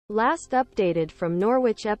Last updated from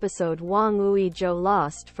Norwich episode Hwang Ui-jo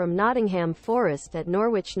lost from Nottingham Forest at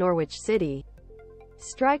Norwich. Norwich City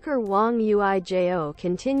striker Hwang Ui-jo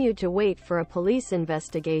continued to wait for a police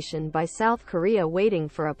investigation by South Korea. Waiting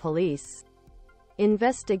for a police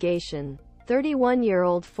investigation.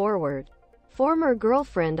 31-year-old forward former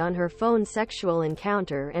girlfriend on her phone sexual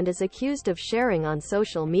encounter and is accused of sharing on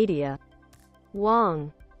social media.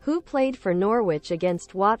 Hwang, who played for Norwich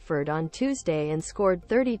against Watford on Tuesday and scored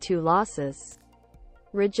 32 losses,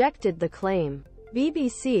 rejected the claim.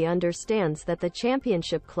 BBC understands that the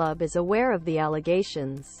Championship club is aware of the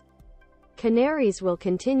allegations. Canaries will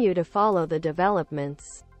continue to follow the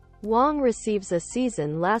developments. Hwang receives a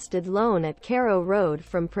season-lasting loan at Carrow Road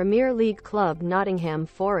from Premier League club Nottingham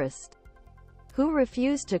Forest, who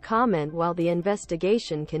refused to comment while the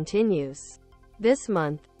investigation continues. This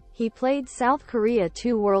month, he played South Korea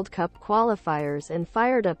 2 World Cup qualifiers and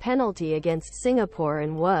fired a penalty against Singapore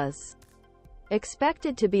and was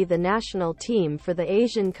expected to be the national team for the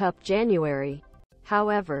Asian Cup January.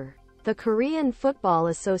 However, the Korean Football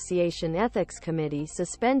Association Ethics Committee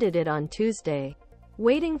suspended it on Tuesday,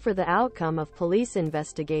 waiting for the outcome of police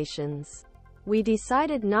investigations. We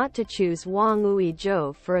decided not to choose Hwang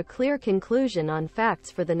Ui-jo for a clear conclusion on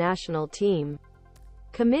facts for the national team,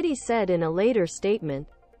 committee said in a later statement.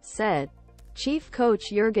 Said chief coach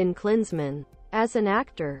Jurgen Klinsmann. As an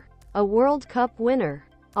actor, a World Cup winner,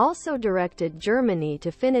 also directed Germany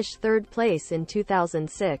to finish 3rd place in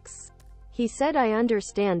 2006. He said, "I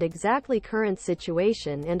understand exactly current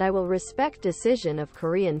situation and I will respect decision of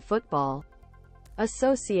Korean Football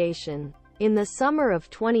Association." In the summer of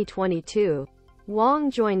 2022, Hwang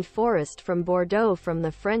joined Forest from Bordeaux from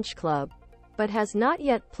the French club, but has not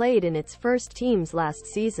yet played in its first teams last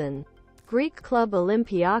season. Greek club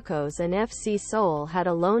Olympiacos and FC Seoul had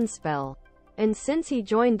a loan spell, and since he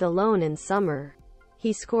joined the loan in summer,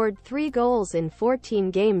 he scored 3 goals in 14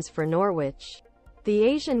 games for Norwich. The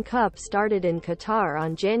Asian Cup started in Qatar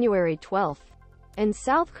on January 12, and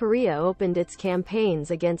South Korea opened its campaigns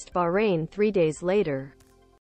against Bahrain 3 days later.